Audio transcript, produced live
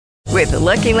With the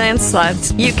Lucky Land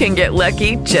Slots, you can get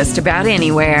lucky just about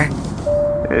anywhere.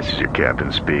 This is your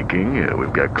captain speaking.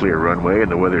 We've got clear runway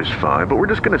and the weather's fine, but we're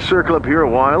just going to circle up here a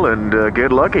while and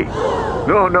get lucky.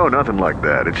 No, nothing like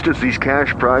that. It's just these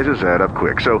cash prizes add up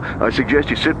quick. So I suggest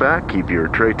you sit back, keep your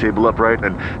tray table upright,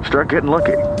 and start getting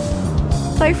lucky.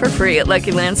 Play for free at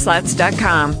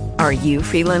LuckyLandSlots.com. Are you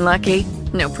feeling lucky?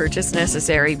 No purchase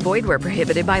necessary. Void where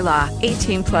prohibited by law.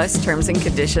 18 plus terms and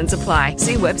conditions apply.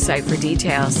 See website for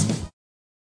details.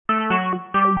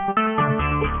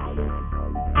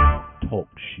 Talk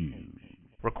shoes.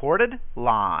 Recorded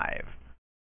live.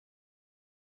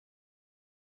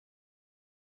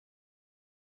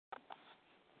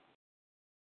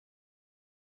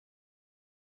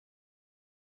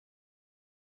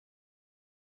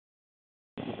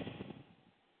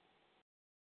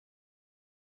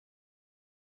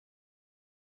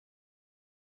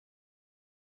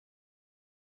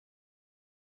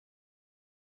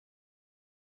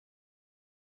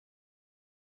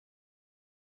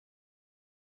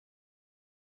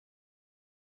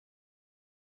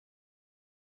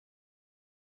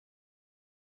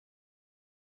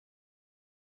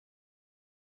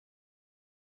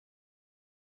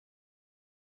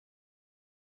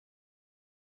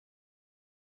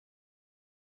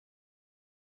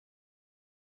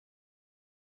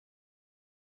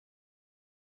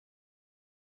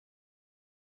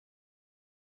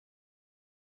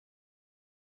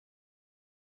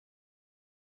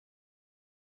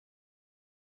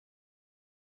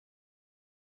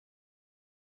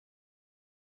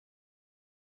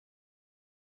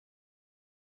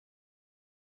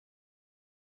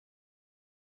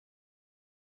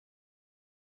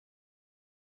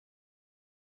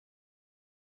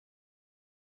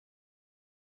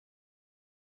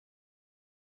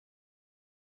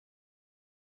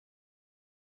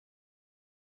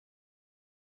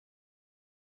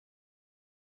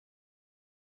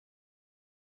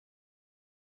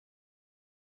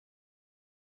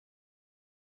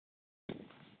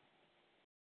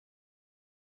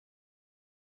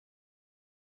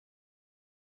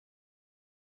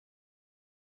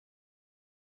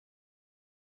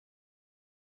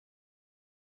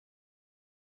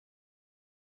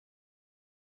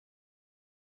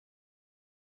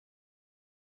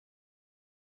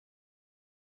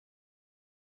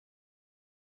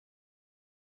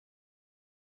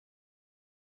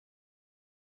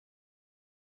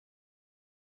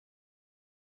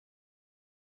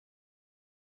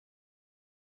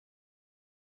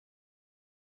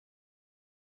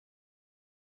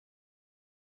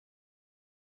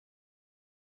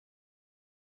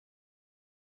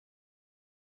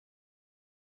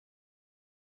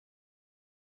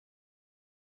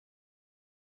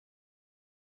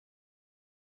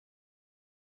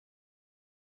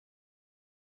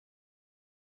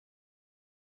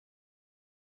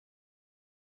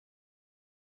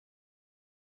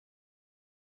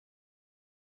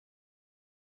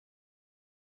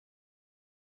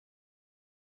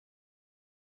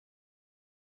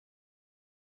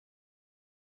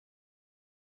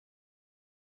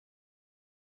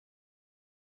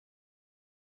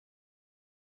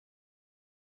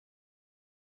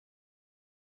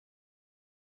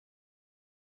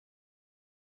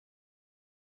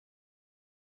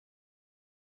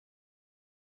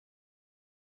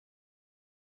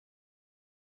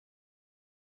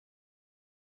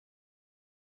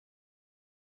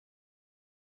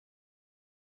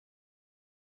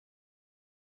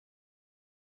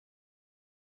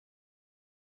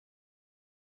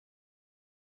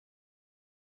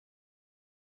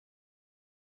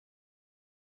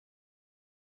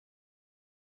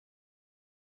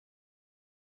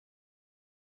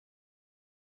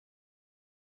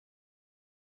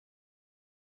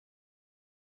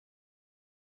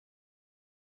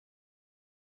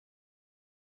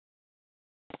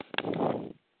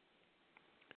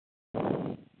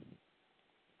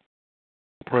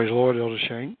 Praise the Lord, Elder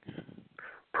Shank.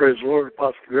 Praise the Lord,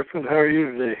 Apostle Griffin. How are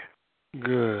you today?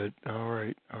 Good. All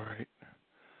right.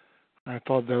 I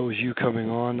thought that was you coming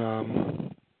on.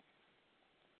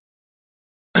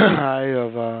 I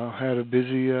have had a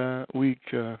busy week.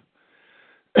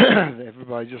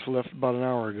 Everybody just left about an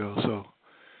hour ago, so.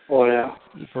 Oh yeah.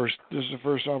 This is the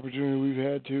first opportunity we've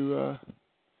had to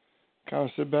kind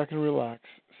of sit back and relax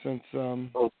since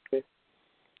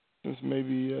since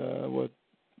maybe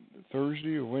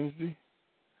Thursday or Wednesday.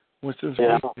 What's this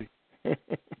Wednesday?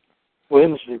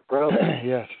 Wednesday, probably.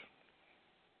 Yes.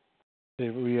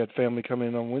 We had family come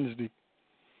in on Wednesday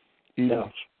evening.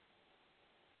 Yes.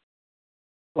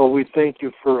 Well, we thank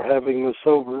you for having us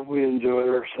over. We enjoyed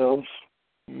ourselves.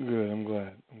 Good. I'm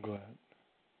glad.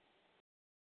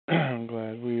 I'm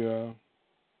glad. We, at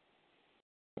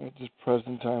this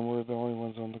present time, we're the only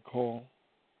ones on the call.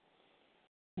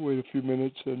 Wait a few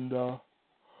minutes and,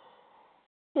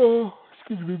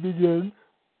 begin.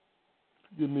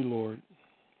 Forgive me, Lord.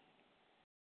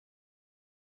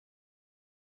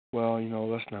 Well,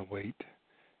 let's not wait.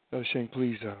 Shane,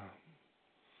 please,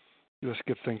 let's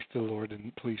give thanks to the Lord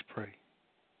and please pray.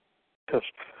 Yes,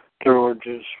 dear Lord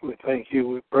Jesus, we thank you,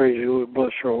 we praise you, we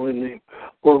bless your holy name.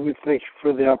 Lord, we thank you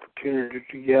for the opportunity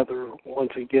to gather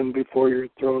once again before your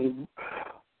throne,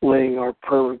 laying our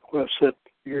prayer requests at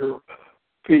your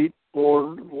feet.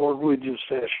 Lord, we just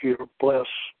ask you to bless,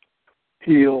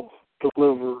 heal,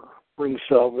 deliver, bring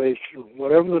salvation,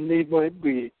 whatever the need might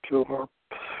be to our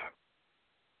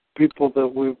people that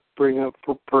we bring up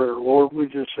for prayer. Lord, we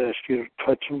just ask you to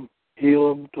touch them, heal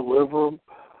them, deliver them,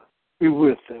 be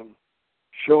with them.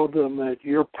 Show them that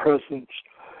your presence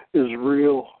is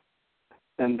real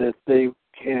and that they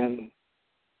can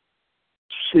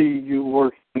see you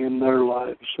working in their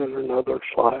lives and in others'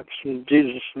 lives. In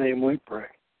Jesus' name we pray.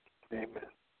 Amen.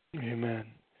 Amen.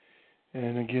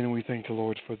 And again, we thank the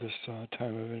Lord for this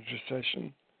time of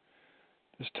intercession,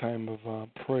 this time of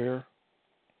prayer.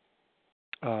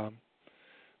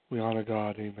 We honor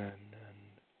God, amen, and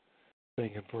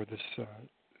thank Him for this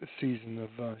season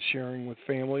of sharing with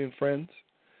family and friends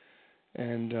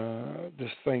and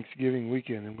this Thanksgiving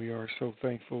weekend. And we are so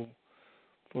thankful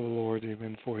for the Lord,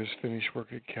 amen, for His finished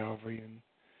work at Calvary and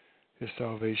His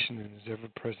salvation and His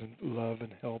ever-present love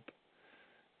and help,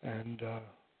 and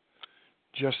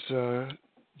just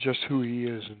who He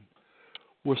is. And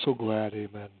we're so glad,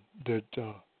 amen,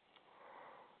 that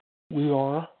we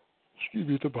are,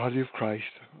 the body of Christ.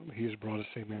 He has brought us,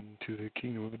 amen, to the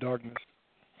kingdom of darkness.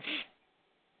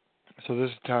 So this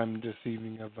is time this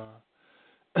evening of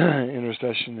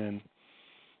intercession,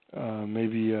 and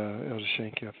maybe Elder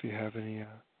Shanka, if you have any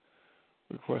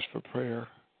requests for prayer,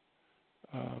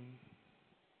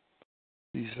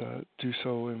 please do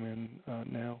so, amen,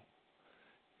 now.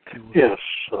 Yes,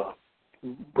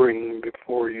 bring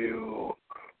before you,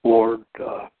 Lord,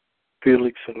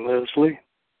 Felix and Leslie,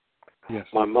 yes,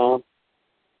 my mom,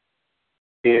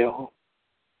 Gail,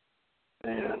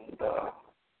 and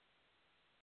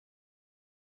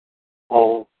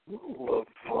all of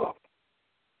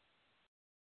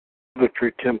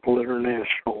Victory Temple International,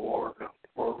 Lord.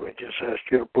 Lord, we just ask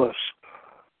you to bless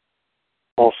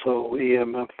also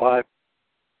EMF5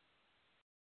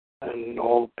 and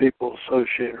all the people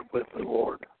associated with the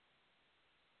Lord.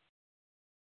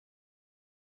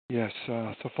 Yes,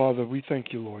 so Father, we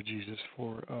thank you, Lord Jesus,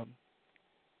 for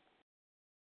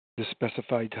the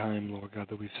specified time, Lord God,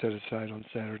 that we've set aside on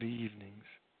Saturday evenings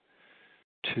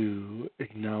to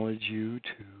acknowledge you,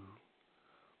 to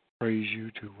praise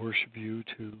you, to worship you,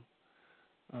 to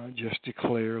just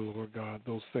declare, Lord God,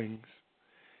 those things,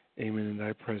 amen, in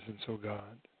thy presence, O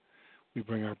God. We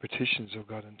bring our petitions, O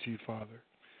God, unto you, Father.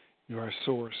 You are our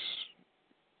source.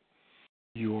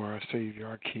 You are our Savior,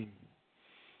 our King.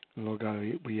 And Lord God,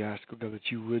 we ask, O God,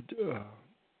 that you would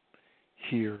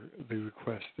hear the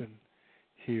request and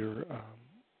hear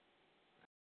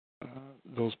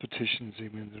those petitions,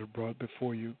 amen, that are brought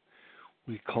before you.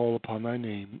 We call upon thy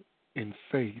name in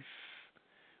faith.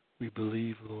 We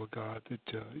believe, Lord God,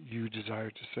 that you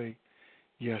desire to say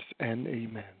yes and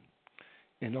amen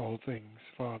in all things,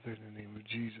 Father, in the name of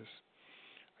Jesus.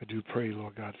 I do pray,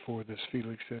 Lord God, for this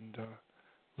Felix and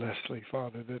Leslie,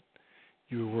 Father, that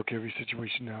you will work every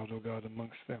situation out, oh God,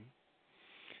 amongst them.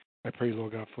 I pray,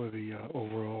 Lord God, for the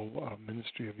overall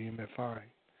ministry of EMFI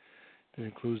that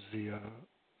includes the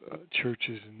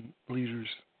churches and leaders.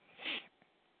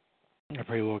 I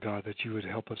pray, Lord God, that you would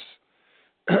help us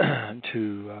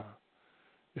to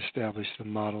establish the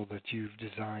model that you've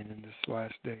designed in this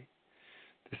last day,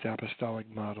 this apostolic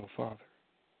model, Father,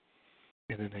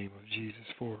 in the name of Jesus,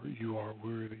 for you are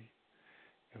worthy,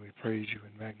 and we praise you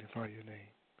and magnify your name.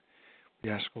 We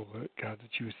ask, oh God,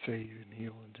 that you would save and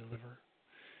heal and deliver,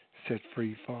 set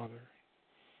free, Father,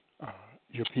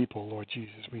 your people, Lord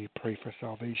Jesus. We pray for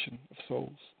salvation of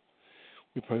souls.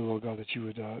 We pray, Lord God, that you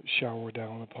would shower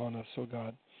down upon us, oh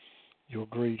God, your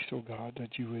grace, oh God,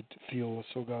 that you would fill us,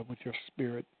 oh God, with your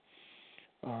spirit,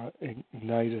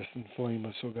 ignite us, inflame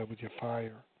us, oh God, with your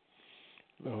fire.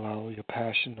 Allow your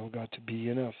passion, oh God, to be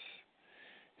in us.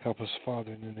 Help us,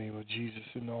 Father, in the name of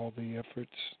Jesus, in all the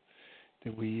efforts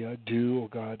that we do, oh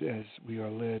God, as we are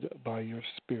led by your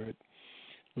Spirit.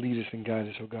 Lead us and guide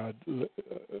us, oh God.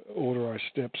 Order our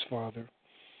steps, Father.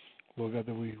 Lord God,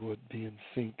 that we would be in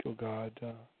sync, oh God,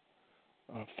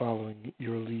 following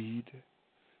your lead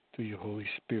through your Holy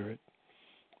Spirit.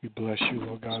 We bless you,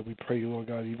 Lord God. We pray, Lord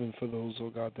God, even for those,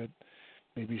 oh God, that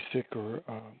may be sick or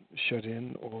shut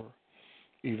in or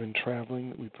even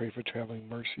traveling. We pray for traveling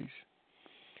mercies.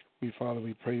 Father,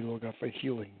 we pray, Lord God, for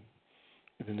healing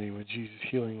in the name of Jesus.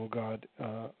 Healing, oh God,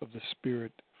 of the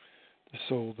spirit, the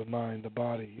soul, the mind, the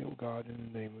body, oh God,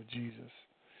 in the name of Jesus.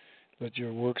 Let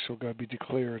your works, oh God, be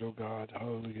declared, oh God,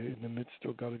 hallelujah, in the midst,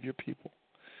 oh God, of your people.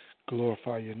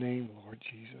 Glorify your name, Lord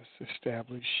Jesus.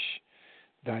 Establish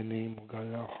thy name, oh God,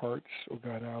 in our hearts, oh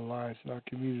God, in our lives, in our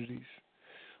communities.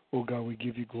 Oh God, we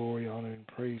give you glory, honor, and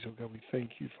praise. Oh God, we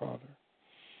thank you, Father,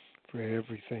 for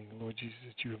everything, Lord Jesus,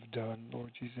 that you have done.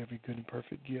 Lord Jesus, every good and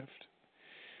perfect gift.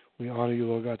 We honor you,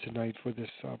 Lord God, tonight for this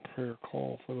prayer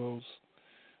call for those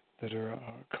that are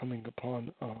coming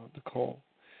upon the call.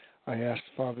 I ask,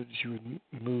 Father, that you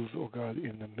would move, oh God,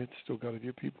 in the midst, oh God, of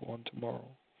your people on tomorrow.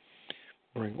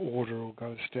 Bring order, oh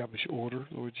God, establish order,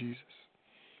 Lord Jesus.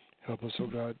 Help us, oh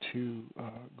God, to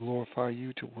glorify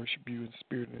you, to worship you in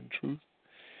spirit and in truth.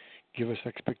 Give us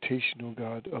expectation, O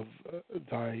God, of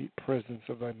thy presence,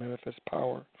 of thy manifest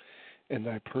power and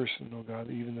thy person, O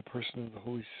God, even the person of the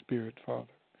Holy Spirit,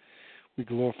 Father. We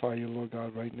glorify you, Lord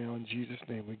God, right now in Jesus'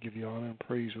 name. We give you honor and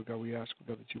praise, O God. We ask, O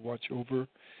God, that you watch over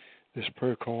this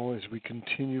prayer call as we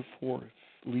continue forth.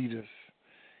 Lead us,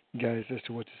 guide us as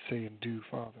to what to say and do,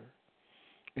 Father.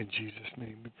 In Jesus'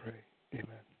 name we pray.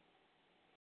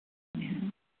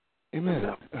 Amen.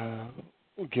 Amen.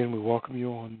 Again, we welcome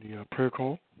you on the prayer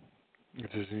call. If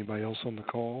there's anybody else on the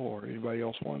call or anybody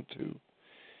else want to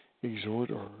exhort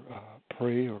or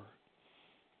pray, or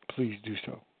please do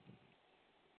so.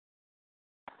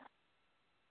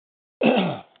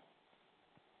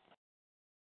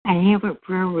 I have a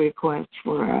prayer request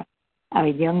for a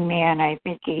young man. I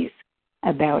think he's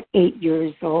about 8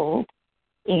 years old,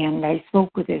 and I spoke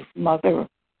with his mother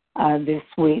this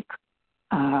week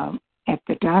at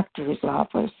the doctor's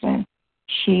office, and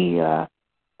she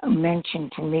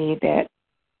mentioned to me that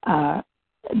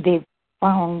they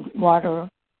found water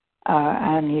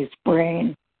on his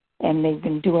brain, and they've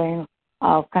been doing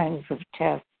all kinds of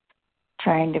tests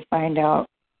trying to find out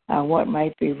what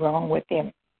might be wrong with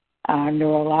him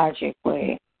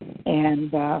neurologically.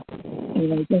 And,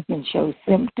 he doesn't show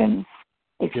symptoms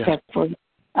except for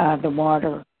the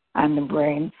water on the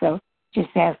brain. So just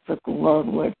ask that the Lord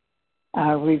would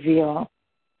reveal,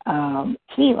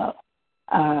 heal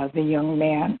the young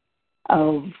man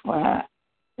of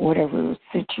whatever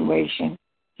situation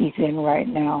he's in right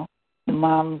now. The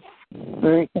mom's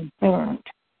very concerned,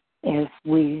 as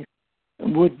we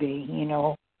would be,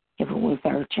 if it was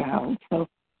our child. So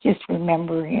just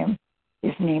remember him.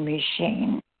 His name is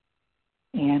Shane,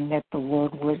 and that the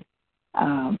Lord would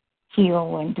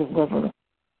heal and deliver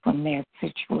from that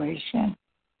situation.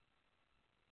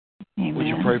 Amen. Would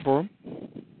you pray for him?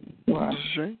 Sure.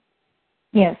 Shane?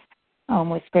 Yes.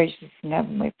 Most gracious and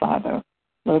heavenly Father,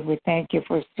 Lord, we thank you,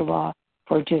 first of all,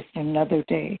 for just another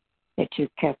day that you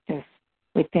kept us.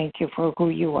 We thank you for who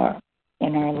you are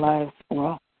in our lives,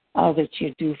 for all that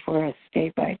you do for us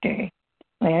day by day.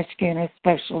 We ask you in a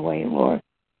special way, Lord,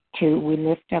 we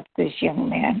lift up this young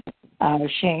man,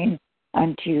 Shane,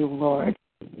 unto you, Lord.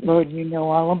 Lord, you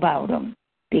know all about him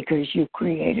because you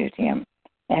created him.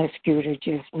 Ask you to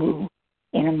just move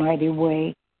in a mighty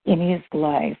way in his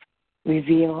life.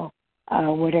 Reveal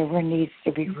whatever needs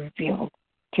to be revealed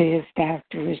to his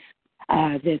doctors,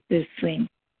 that this thing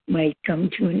might come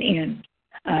to an end.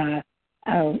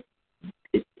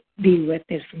 Be with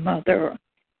his mother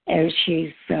as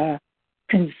she's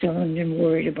concerned and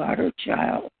worried about her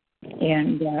child.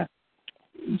 And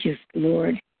just,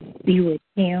 Lord, be with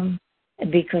him,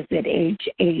 because at age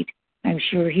 8, I'm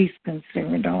sure he's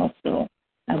concerned also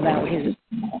about his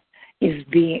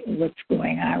being, what's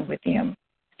going on with him.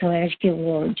 So I ask you,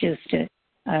 Lord, just to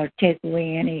take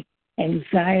away any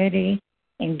anxiety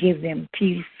and give them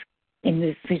peace in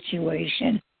this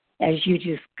situation as you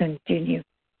just continue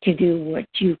to do what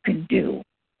you can do,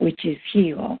 which is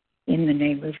heal in the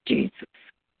name of Jesus.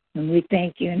 And we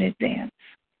thank you in advance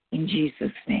in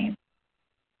Jesus' name.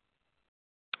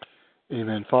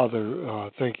 Amen. Father,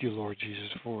 thank you, Lord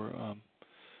Jesus, for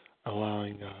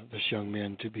allowing this young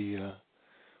man to be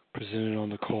presented on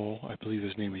the call. I believe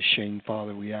his name is Shane.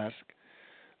 Father, we ask,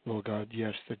 Lord God,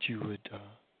 yes, that you would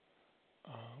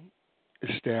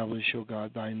establish, oh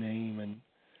God, thy name and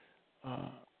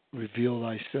reveal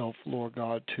thyself, Lord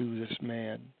God, to this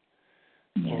man,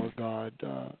 yes. Lord God,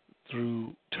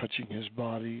 through touching his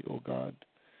body, oh God.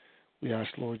 We ask,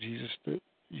 Lord Jesus, that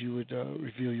you would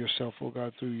reveal yourself, oh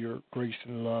God, through your grace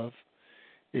and love,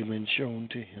 amen, shown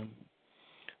to him.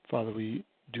 Father, we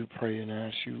do pray and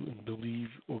ask you and believe,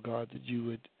 oh God, that you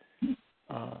would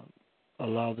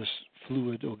allow this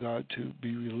fluid, oh God, to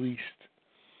be released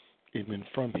amen,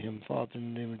 from him, Father,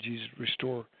 in the name of Jesus.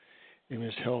 Restore him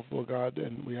his health, Lord God,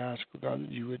 and we ask, Lord God,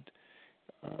 that you would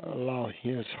allow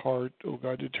his heart, oh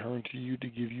God, to turn to you, to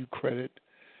give you credit,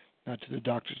 not to the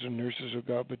doctors and nurses, oh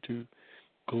God, but to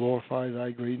glorify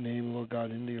thy great name, Lord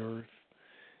God, in the earth,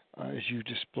 as you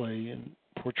display and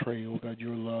portray, oh God,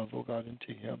 your love, oh God,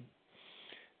 into him.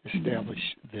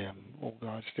 Establish them, oh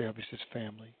God, establish his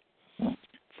family,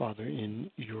 Father,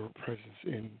 in your presence,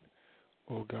 in,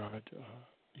 oh God,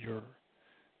 your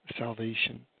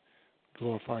salvation.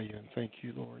 Glorify you and thank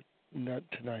you, Lord, not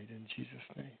tonight, in Jesus'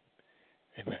 name.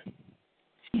 Amen.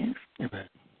 Yes. Amen.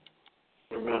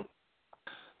 Amen.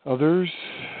 Others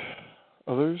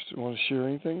want to share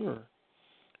anything or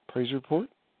praise report?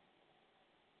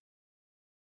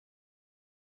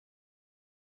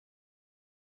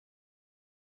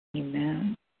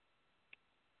 Amen.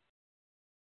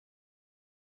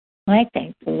 I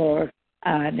thank the Lord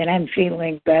that I'm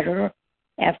feeling better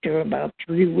after about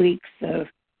 3 weeks of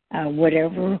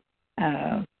whatever,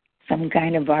 some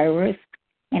kind of virus.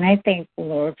 And I thank the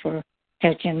Lord for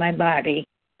touching my body.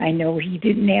 I know he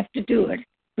didn't have to do it,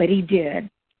 but he did.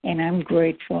 And I'm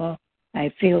grateful.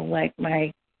 I feel like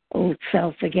my old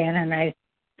self again, and I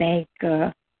thank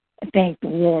the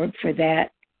Lord for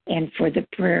that and for the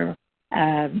prayer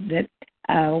that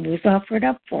was offered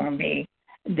up for me,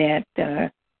 that the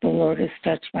Lord has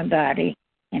touched my body,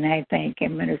 and I thank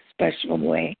him in a special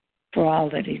way for all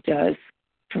that he does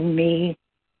for me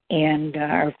and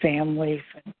our families.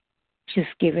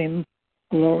 Just give him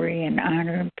glory and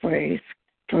honor and praise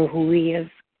for who he is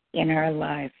in our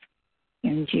life.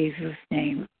 In Jesus'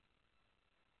 name.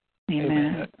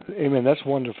 Amen. Amen. That's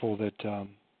wonderful that the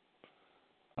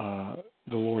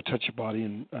Lord touched your body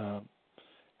and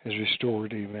has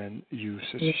restored, amen, you,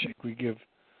 Sister Sheik. We give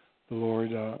the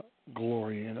Lord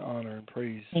glory and honor and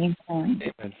praise. Amen.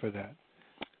 Amen for that.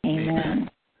 Amen.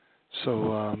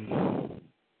 So,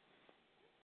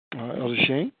 Elder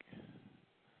Shank?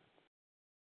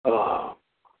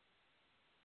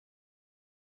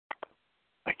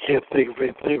 I can't think of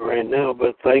anything right now,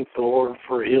 but thank the Lord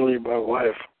for healing my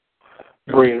wife,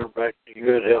 bringing her back to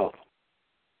good health.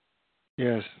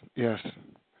 Yes.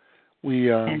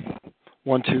 We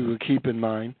want to keep in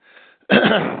mind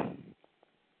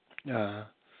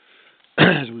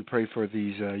as we pray for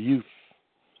these youth,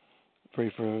 pray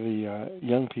for the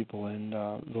young people and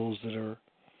those that are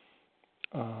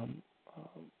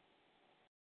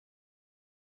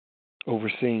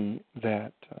overseeing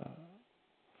that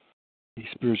the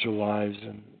spiritual lives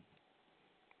and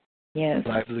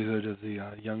livelihood of the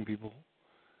young people.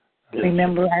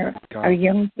 Remember our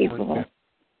young people.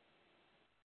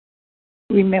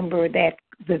 Remember that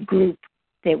the group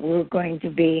that we're going to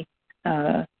be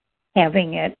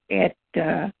having at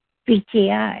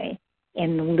VTI,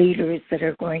 and the leaders that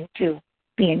are going to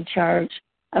be in charge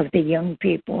of the young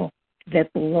people,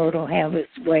 that the Lord will have his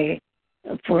way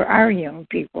for our young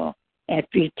people at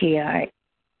VTI,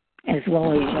 as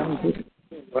well as young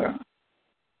people.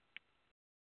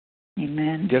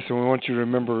 Amen. Yes, and we want you to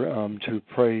remember to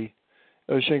pray.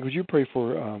 Shank, would you pray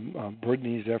for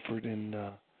Brittany's effort in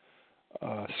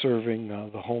serving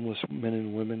the homeless men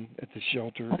and women at the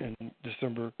shelter in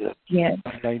December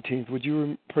 19th? Would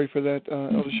you pray for that,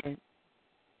 Elder Shank?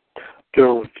 Dear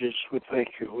Lord Jesus, we thank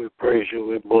you, we praise you,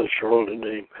 we bless your holy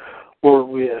name. Lord,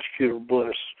 we ask you to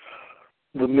bless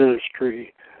the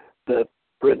ministry that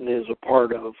Brittany is a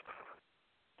part of,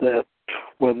 that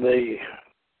when they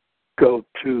go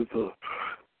to the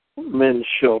men's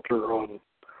shelter on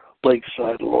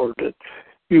Lakeside, Lord, that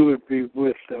you would be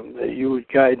with them, that you would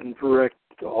guide and direct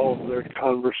all of their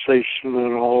conversation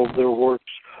and all of their works.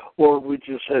 Lord, we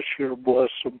just ask you to bless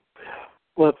them.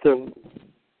 Let them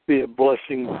be a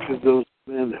blessing to those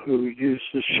men who use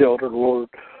the shelter, Lord.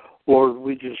 Lord,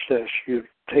 we just ask you to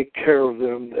take care of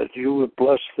them, that you would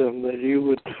bless them, that you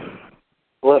would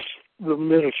bless the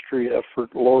ministry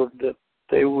effort, Lord, that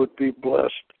they would be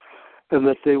blessed and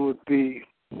that they would be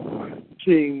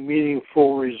seeing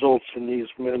meaningful results in these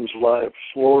men's lives.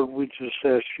 Lord, we just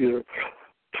ask you to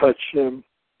touch them,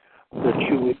 that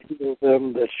you would heal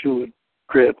them, that you would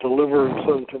grant deliverance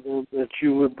unto them, that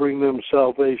you would bring them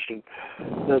salvation,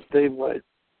 that they might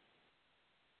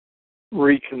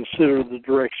reconsider the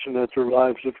direction that their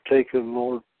lives have taken,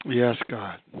 Lord. Yes,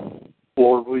 God.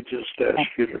 Lord, we just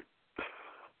ask you to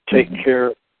take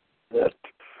care that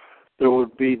there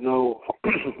would be no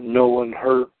one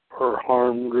hurt or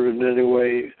harmed in any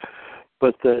way,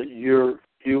 but that you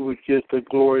would get the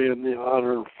glory and the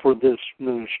honor for this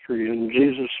ministry. In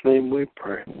Jesus' name we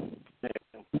pray.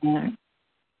 Amen.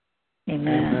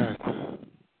 Amen.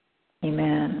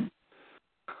 Amen.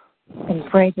 And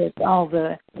pray that all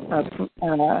the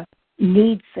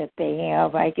needs that they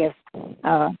have. I guess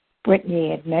Brittany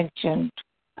had mentioned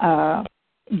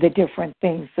the different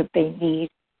things that they need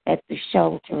at the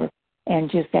shelter, and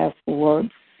just ask the Lord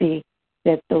to see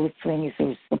that those things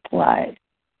are supplied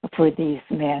for these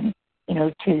men,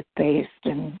 toothpaste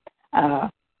and,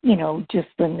 just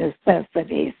the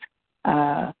necessities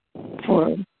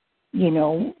for,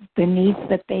 the needs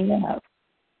that they have.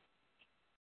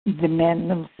 The men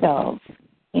themselves,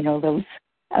 those,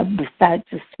 besides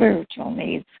the spiritual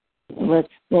needs, let's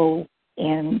go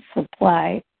and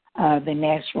supply the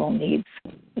natural needs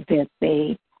that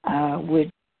they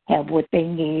would have what they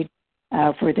need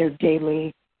for their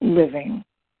daily living.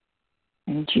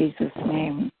 In Jesus'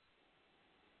 name.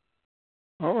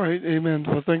 All right, amen.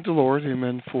 Well, thank the Lord,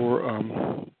 amen,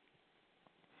 for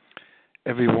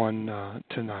everyone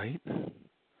tonight.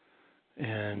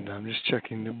 And I'm just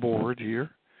checking the board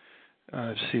here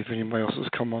to see if anybody else has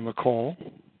come on the call.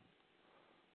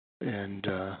 And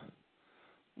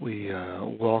we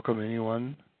welcome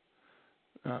anyone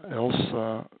else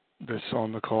that's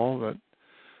on the call. That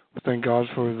we thank God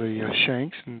for the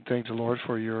Shanks, and thank the Lord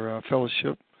for your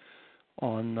fellowship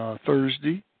on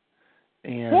Thursday.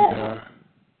 And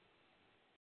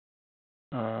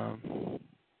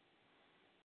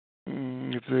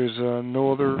if there's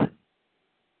no other,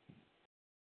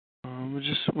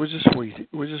 we'll just wait.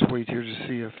 We'll just wait here to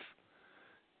see if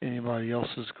anybody else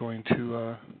is going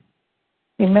to.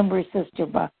 Remember, Sister,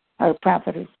 our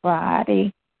prophetess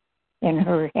Bahati and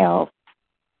her health,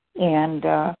 and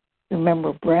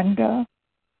remember Brenda,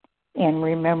 and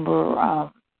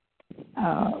remember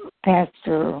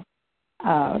Pastor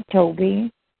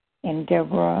Toby and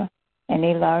Deborah and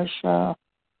Elisha,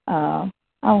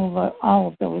 all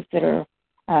of those that are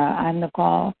on the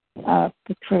call.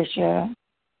 Patricia,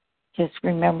 just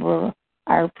remember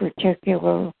our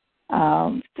particular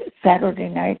Saturday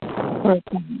night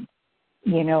program.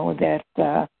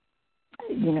 That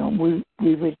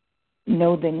we would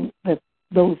know that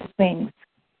those things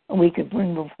we could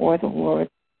bring before the Lord,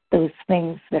 those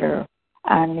things that are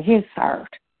on His heart.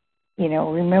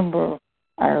 Remember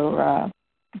our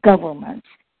government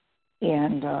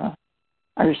and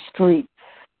our streets,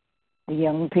 the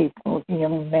young people, the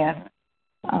young men,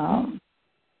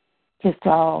 just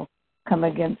all come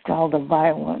against all the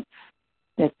violence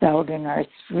that's out in our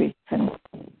streets, and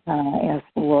ask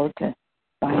the Lord to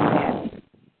find that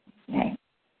name.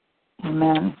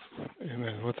 Amen.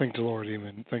 Amen. Well, thank the Lord.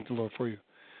 Amen. Thank the Lord for you.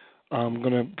 I'm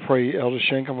going to pray, Elder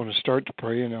Shank. I'm going to start to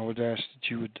pray, and I would ask that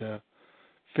you would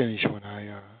finish when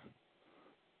I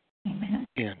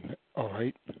end. All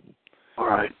right? All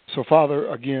right. So, Father,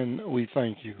 again, we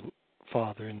thank you,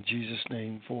 Father, in Jesus'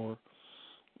 name, for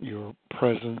your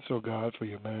presence, oh God, for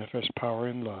your manifest power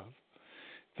and love.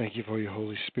 Thank you for your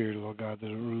Holy Spirit, Lord God,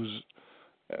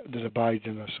 that abides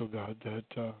in us, oh God,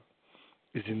 that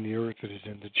is in the earth, that is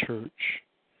in the church.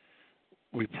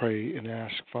 We pray and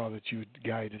ask, Father, that you would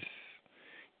guide us,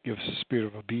 give us a spirit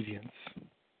of obedience.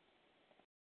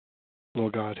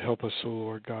 Lord God, help us, oh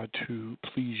Lord God, to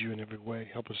please you in every way.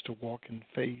 Help us to walk in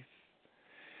faith.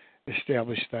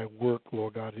 Establish thy work,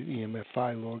 Lord God, at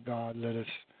EMFI, Lord God. Let us,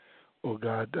 oh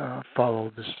God,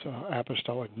 follow this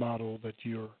apostolic model that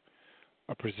you're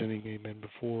presenting, amen,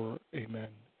 before, amen,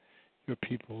 your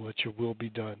people. Let your will be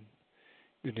done.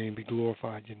 Your name be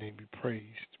glorified. Your name be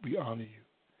praised. We honor you.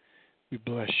 We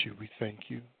bless you. We thank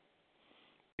you.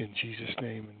 In Jesus'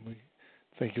 name. And we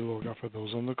thank you, Lord God, for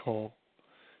those on the call.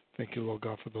 Thank you, Lord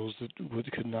God, for those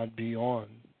that could not be on.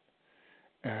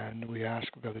 And we ask,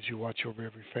 God, that you watch over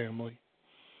every family.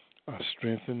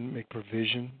 Strengthen, make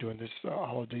provision during this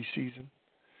holiday season.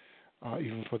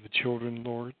 Even for the children,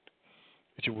 Lord.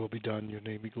 That your will be done. Your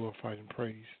name be glorified and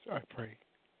praised. I pray.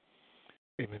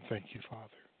 Amen. Thank you,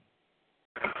 Father.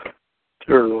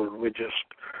 Dear Lord, we just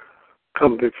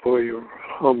come before you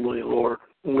humbly, Lord.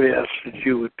 We ask that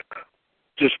you would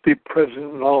just be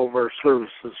present in all of our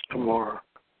services tomorrow.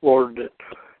 Lord, that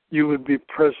you would be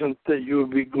present, that you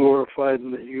would be glorified,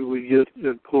 and that you would get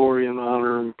the glory and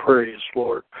honor and praise,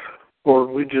 Lord. Lord,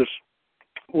 we just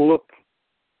look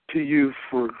to you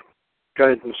for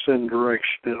guidance and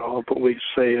direction in all that we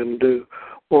say and do.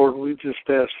 Lord, we just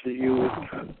ask that you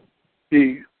would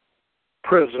be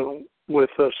present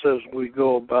with us as we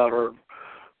go about our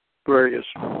various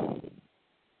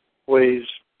ways.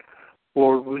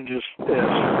 Lord, we just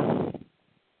ask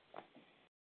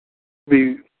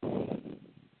be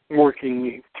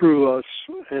working through us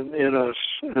and in us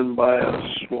and by us,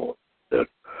 Lord, that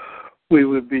we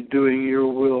would be doing your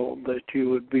will, that you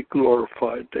would be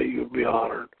glorified, that you would be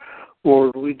honored.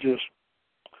 Lord, we just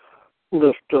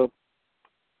lift up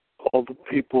all the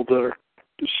people that are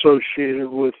associated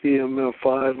with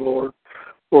EMFI, Lord.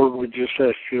 Lord, we just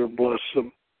ask you to bless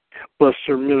them. Bless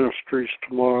their ministries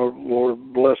tomorrow,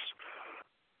 Lord. Bless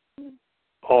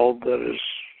all that is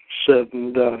said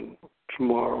and done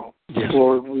tomorrow. Yes.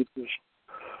 Lord, we just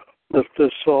lift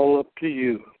this all up to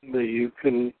you, that you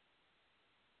can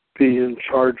be in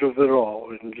charge of it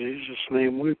all. In Jesus'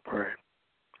 name we pray.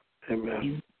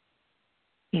 Amen.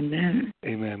 Amen.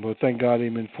 Amen. Well, thank God,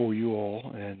 amen, for you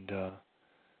all. And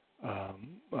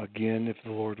again, if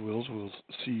the Lord wills, we'll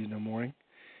see you in the morning.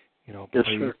 Yes,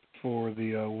 Pray sir. for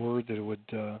the word that it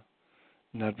would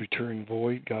not return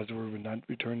void. God's word would not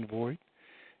return void.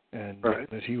 And right.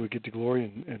 that he would get the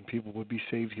glory and people would be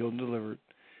saved, healed, and delivered.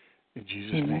 In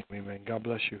Jesus' Amen. name, amen. God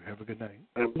bless you. Have a good night.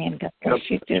 Amen. God bless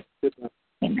you too.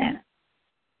 Amen.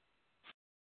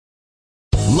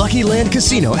 Lucky Land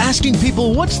Casino, asking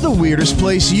people, what's the weirdest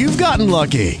place you've gotten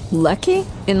lucky? Lucky?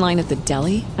 In line at the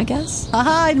deli, I guess?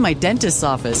 Aha, in my dentist's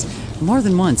office. More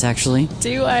than once, actually.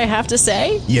 Do I have to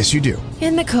say? Yes, you do.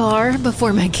 In the car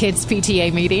before my kids'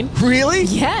 PTA meeting. Really?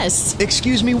 Yes.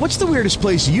 Excuse me, what's the weirdest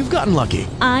place you've gotten lucky?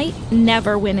 I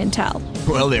never win and tell.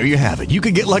 Well, there you have it. You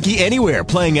can get lucky anywhere,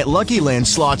 playing at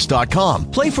LuckyLandSlots.com.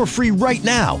 Play for free right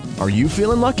now. Are you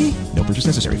feeling lucky? No purchase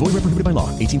necessary. Void where prohibited by law.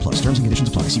 18+. Terms and conditions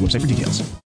apply. See website for details.